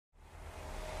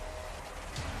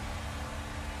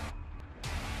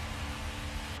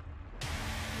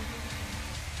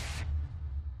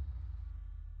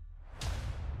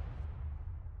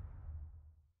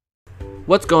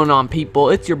What's going on,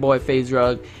 people? It's your boy FaZe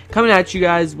Rug coming at you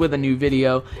guys with a new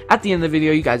video. At the end of the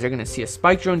video, you guys are gonna see a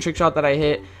spike drone trick shot that I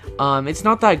hit. It's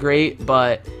not that great,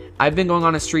 but I've been going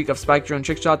on a streak of spike drone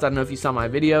trick shots. I don't know if you saw my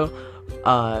video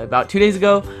about 2 days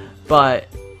ago, but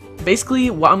basically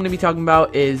what I'm gonna be talking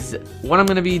about is what I'm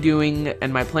gonna be doing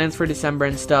and my plans for December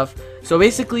and stuff. So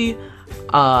basically,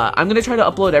 I'm gonna try to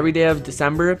upload every day of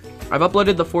December. I've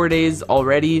uploaded the 4 days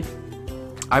already.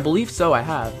 I believe so.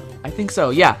 I think so,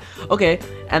 yeah. Okay,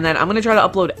 and then I'm gonna try to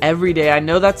upload every day. I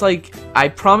know that's like, I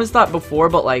promised that before,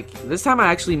 but like this time I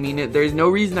actually mean it. There's no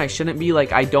reason I shouldn't be.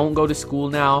 Like, I don't go to school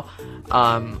now.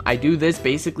 I do this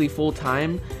basically full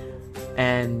time,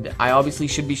 and I obviously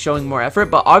should be showing more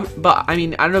effort. But I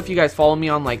mean, I don't know if you guys follow me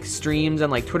on like streams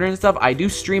and like Twitter and stuff. I do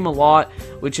stream a lot,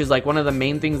 which is like one of the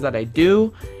main things that I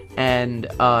do, and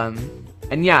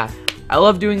yeah, I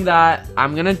love doing that.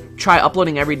 I'm gonna try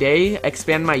uploading every day,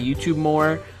 expand my YouTube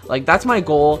more. Like, that's my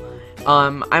goal.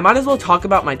 I might as well talk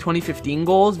about my 2015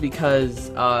 goals because,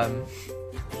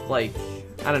 like,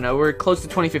 I don't know, we're close to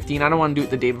 2015. I don't want to do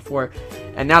it the day before.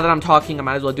 And now that I'm talking, I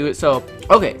might as well do it. So,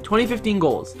 okay, 2015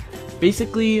 goals.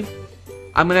 Basically,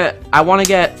 I want to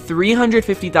get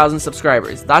 350,000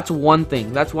 subscribers. That's one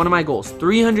thing. That's one of my goals.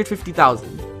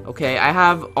 350,000. Okay, I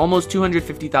have almost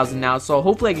 250,000 now. So,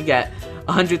 hopefully I could get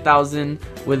 100,000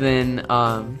 within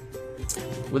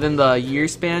the year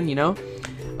span, you know?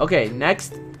 Okay,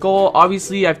 next goal,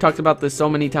 obviously I've talked about this so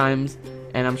many times,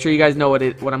 and I'm sure you guys know what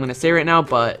I'm going to say right now,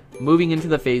 but moving into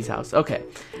the FaZe house. Okay,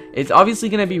 it's obviously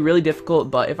going to be really difficult,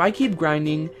 but if I keep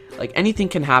grinding, like, anything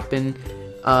can happen.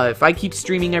 If I keep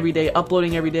streaming every day,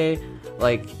 uploading every day,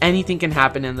 like, anything can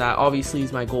happen, and that obviously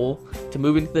is my goal, to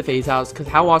move into the FaZe house, because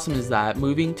how awesome is that?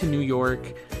 Moving to New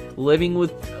York, living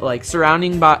with, like,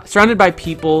 surrounded by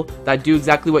people that do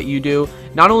exactly what you do.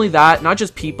 Not only that, not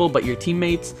just people, but your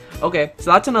teammates. Okay,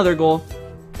 so that's another goal.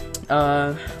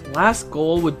 Last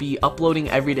goal would be uploading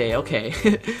every day. Okay,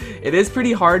 it is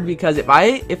pretty hard because if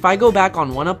I go back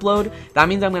on one upload, that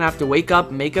means I'm gonna have to wake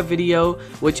up, make a video,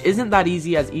 which isn't that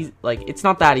easy. Like, it's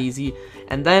not that easy,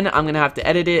 and then I'm gonna have to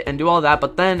edit it and do all that.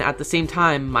 But then at the same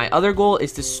time, my other goal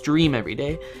is to stream every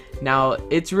day. Now,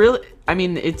 it's really, I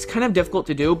mean, it's kind of difficult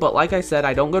to do, but like I said,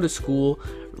 I don't go to school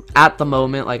at the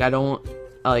moment. Like, I don't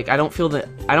feel that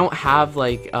I don't have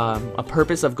like a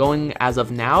purpose of going as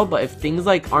of now. But if things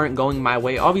like aren't going my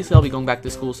way, obviously I'll be going back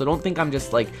to school, so don't think I'm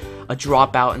just like a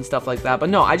dropout and stuff like that. But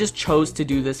no, I just chose to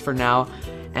do this for now,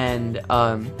 and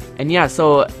yeah,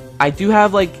 so I do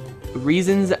have like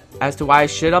reasons as to why I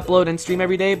should upload and stream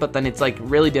every day, but then it's like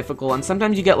really difficult, and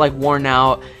sometimes you get like worn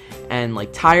out and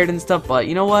like tired and stuff. But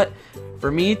you know what,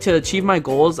 for me to achieve my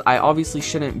goals, I obviously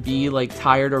shouldn't be like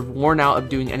tired or worn out of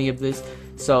doing any of this.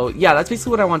 So yeah, that's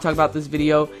basically what I want to talk about this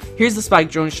video. Here's the spike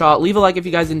drone shot. Leave a like if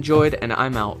you guys enjoyed, and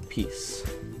I'm out. Peace.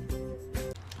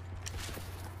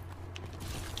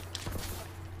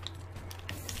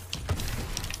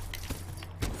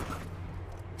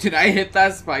 Did I hit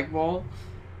that spike ball?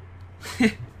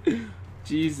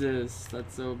 Jesus,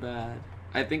 that's so bad.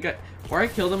 I think or I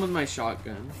killed him with my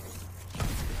shotgun.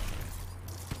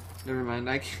 Never mind,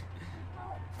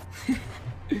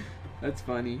 that's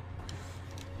funny.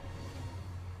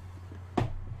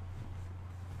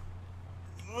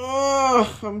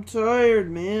 Oh, I'm tired,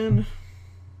 man.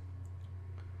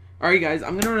 Alright, guys,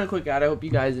 I'm gonna run a quick ad. I hope you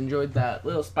guys enjoyed that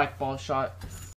little spike ball shot.